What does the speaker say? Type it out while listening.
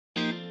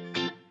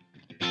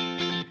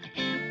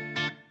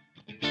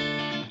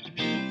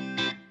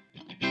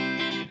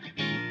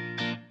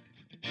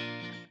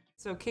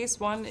So case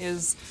one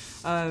is,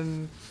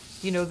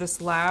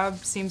 this lab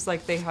seems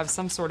like they have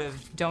some sort of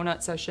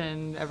donut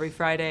session every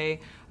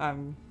Friday.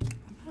 I'm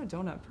not a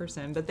donut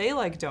person, but they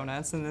like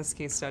donuts in this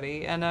case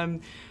study.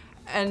 And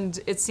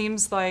it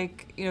seems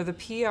like, the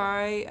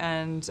PI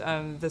and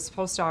this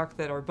postdoc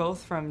that are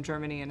both from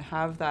Germany and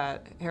have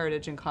that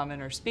heritage in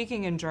common are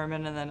speaking in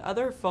German, and then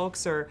other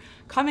folks are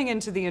coming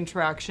into the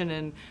interaction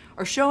and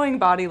are showing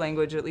body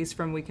language, at least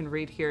from we can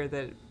read here,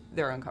 that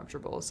they're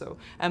uncomfortable. So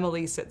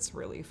Emily sits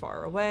really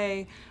far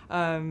away,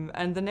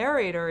 and the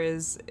narrator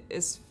is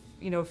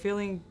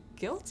feeling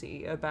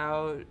guilty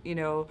about,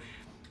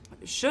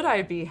 should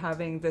I be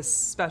having this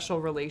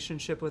special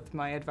relationship with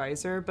my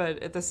advisor?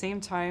 But at the same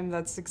time,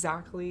 that's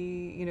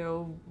exactly,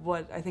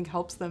 what I think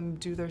helps them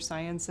do their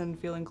science and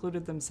feel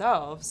included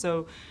themselves.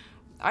 So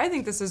I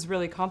think this is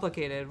really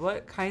complicated.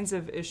 What kinds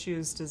of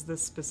issues does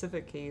this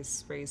specific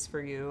case raise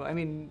for you? I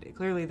mean,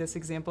 clearly this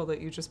example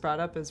that you just brought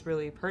up is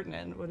really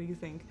pertinent. What do you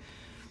think?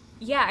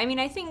 Yeah,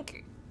 I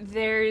think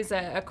there's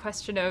a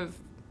question of,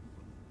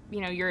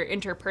 your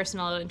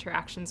interpersonal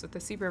interactions with the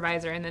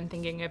supervisor, and then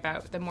thinking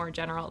about the more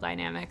general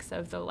dynamics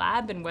of the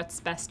lab and what's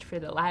best for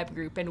the lab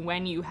group, and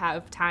when you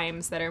have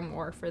times that are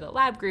more for the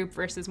lab group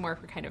versus more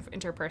for kind of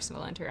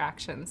interpersonal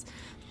interactions.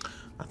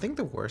 I think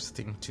the worst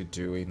thing to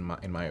do, in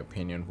my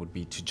opinion, would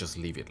be to just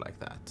leave it like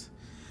that.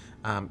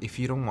 If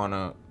you don't want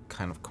to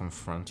kind of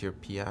confront your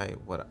PI,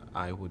 what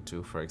I would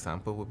do, for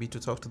example, would be to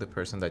talk to the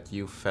person that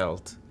you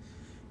felt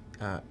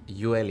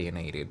you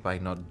alienated by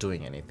not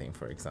doing anything,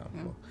 for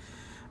example.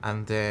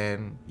 And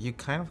then you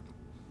kind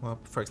of,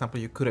 for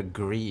example, you could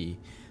agree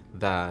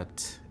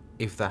that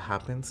if that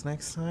happens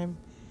next time,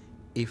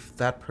 if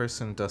that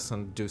person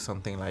doesn't do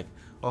something like,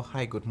 oh,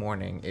 hi, good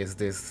morning, is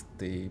this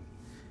the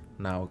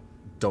now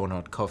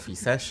donut coffee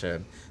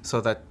session,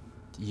 so that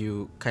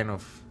you kind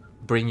of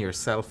bring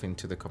yourself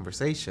into the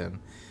conversation,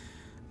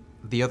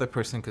 the other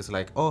person could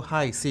like, oh,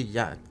 hi, see,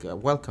 yeah,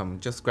 welcome,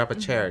 just grab a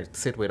chair,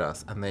 sit with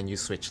us, and then you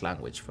switch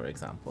language, for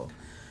example.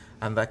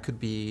 And that could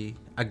be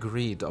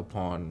agreed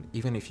upon,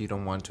 even if you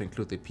don't want to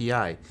include the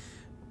PI,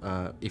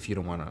 if you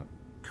don't want to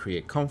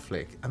create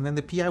conflict. And then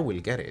the PI will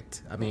get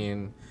it. I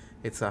mean,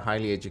 it's a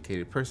highly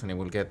educated person. It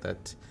will get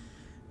that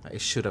it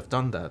should have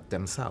done that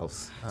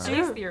themselves. At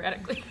least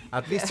theoretically.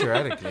 At least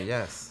theoretically,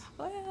 yes.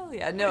 Well,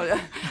 yeah, no.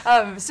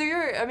 So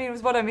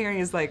what I'm hearing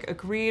is like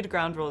agreed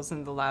ground rules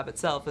in the lab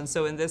itself. And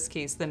so in this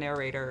case, the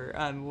narrator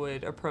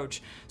would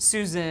approach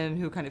Susan,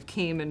 who kind of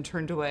came and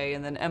turned away,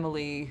 and then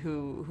Emily,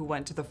 who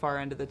went to the far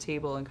end of the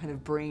table, and kind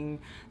of bring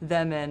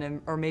them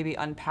in, or maybe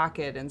unpack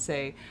it and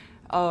say,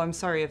 oh, I'm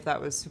sorry if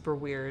that was super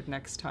weird.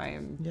 Next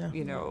time,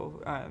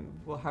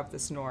 we'll have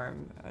this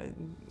norm.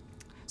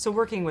 So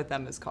working with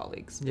them as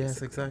colleagues. Basically.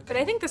 Yes, exactly. But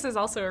I think this is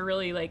also a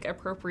really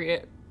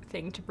appropriate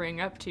thing to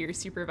bring up to your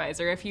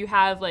supervisor. If you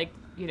have a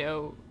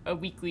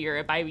weekly or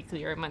a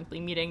bi-weekly or a monthly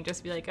meeting,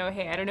 just be like, oh,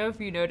 hey, I don't know if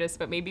you noticed,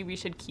 but maybe we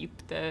should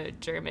keep the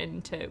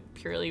German to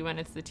purely when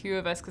it's the two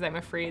of us, because I'm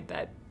afraid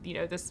that,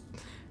 this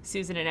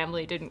Susan and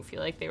Emily didn't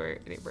feel like they were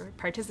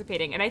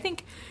participating. And I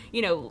think,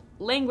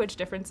 language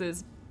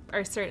differences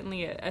are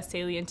certainly a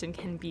salient and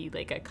can be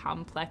a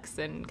complex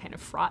and kind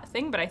of fraught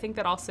thing, but I think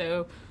that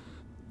also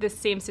the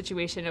same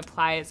situation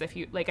applies if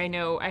you, I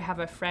know I have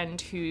a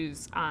friend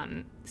whose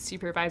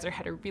supervisor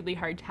had a really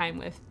hard time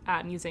with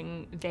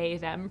using they,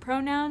 them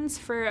pronouns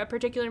for a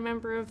particular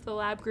member of the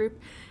lab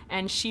group.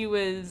 And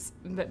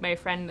my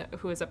friend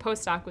who was a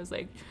postdoc was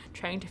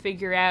trying to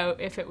figure out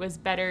if it was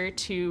better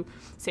to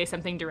say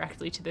something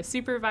directly to the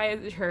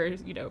supervisor, her,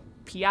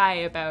 PI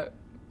about,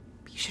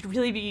 you should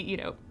really be,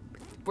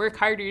 work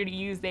harder to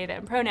use they,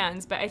 them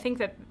pronouns. But I think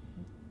that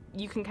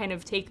you can kind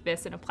of take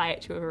this and apply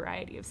it to a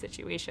variety of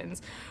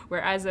situations,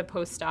 where as a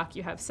postdoc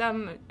you have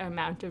some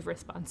amount of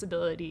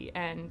responsibility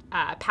and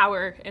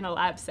power in a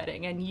lab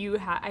setting, and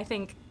I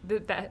think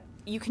that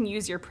you can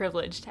use your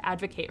privilege to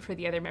advocate for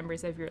the other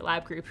members of your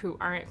lab group who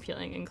aren't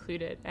feeling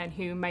included and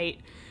who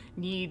might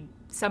need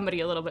somebody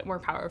a little bit more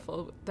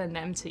powerful than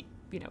them to,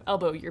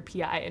 elbow your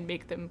PI and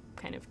make them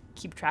kind of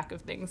keep track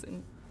of things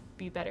and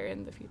be better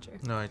in the future.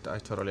 No, I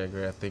totally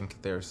agree. I think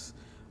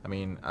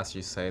as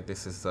you say,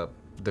 this is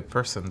the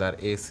person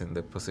that is in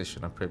the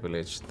position of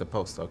privilege, the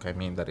postdoc,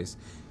 that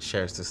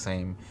shares the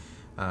same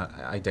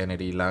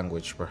identity,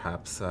 language,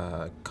 perhaps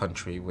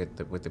country with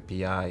the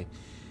PI,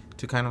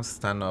 to kind of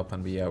stand up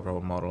and be a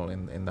role model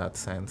in that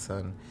sense.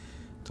 And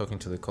talking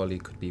to the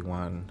colleague could be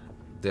one,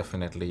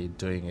 definitely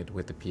doing it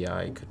with the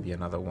PI could be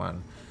another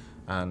one,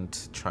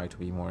 and try to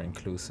be more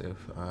inclusive.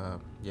 I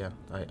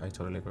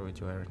totally agree with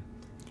you, Erin.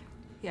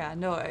 Yeah,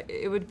 no,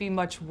 it would be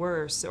much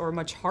worse or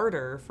much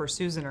harder for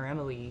Susan or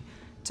Emily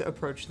to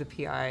approach the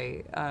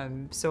PI.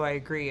 So I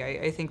agree.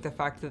 I think the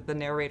fact that the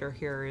narrator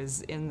here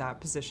is in that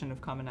position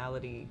of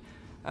commonality,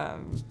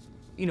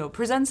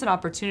 presents an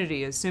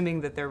opportunity,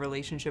 assuming that their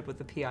relationship with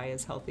the PI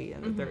is healthy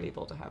and that they're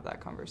able to have that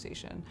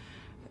conversation.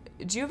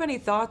 Do you have any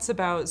thoughts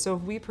about, so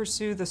if we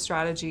pursue the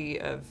strategy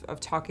of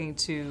talking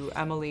to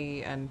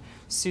Emily and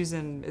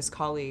Susan as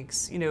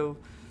colleagues,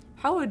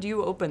 how would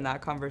you open that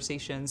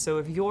conversation? So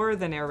if you're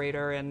the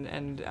narrator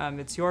and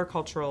it's your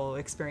cultural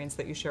experience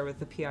that you share with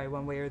the PI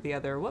one way or the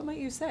other, what might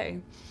you say?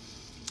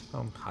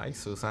 Hi,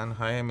 Susan.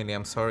 Hi, Emily.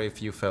 I'm sorry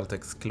if you felt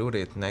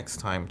excluded. Next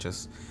time,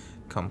 just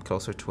come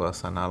closer to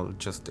us, and I'll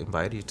just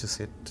invite you to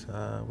sit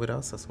with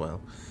us as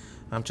well.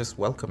 I'm just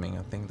welcoming.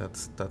 I think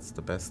that's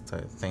the best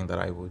thing that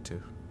I would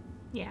do.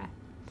 Yeah.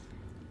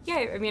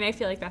 Yeah, I mean, I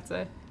feel like that's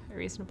a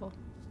reasonable.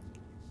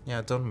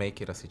 Yeah, don't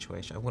make it a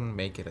situation. I wouldn't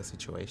make it a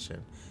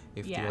situation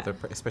if the other,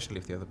 especially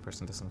if the other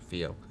person doesn't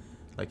feel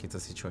like it's a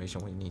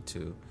situation we need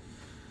to.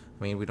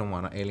 I mean, we don't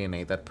want to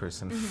alienate that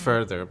person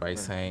further by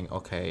saying,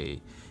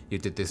 okay, you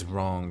did this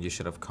wrong, you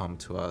should have come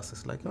to us.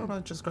 It's like, oh no,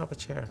 just grab a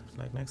chair.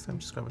 Like next time,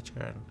 just grab a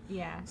chair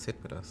and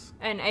sit with us.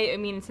 And I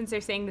mean, since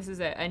they're saying this is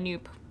a new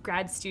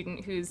grad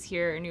student who's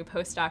here, a new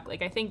postdoc,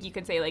 like I think you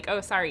could say like, oh,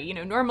 sorry, you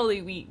know,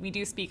 normally we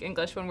do speak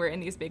English when we're in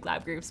these big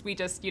lab groups. We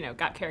just, you know,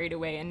 got carried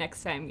away, and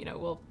next time, you know,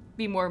 we'll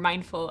be more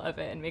mindful of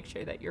it and make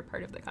sure that you're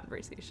part of the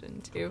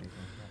conversation too.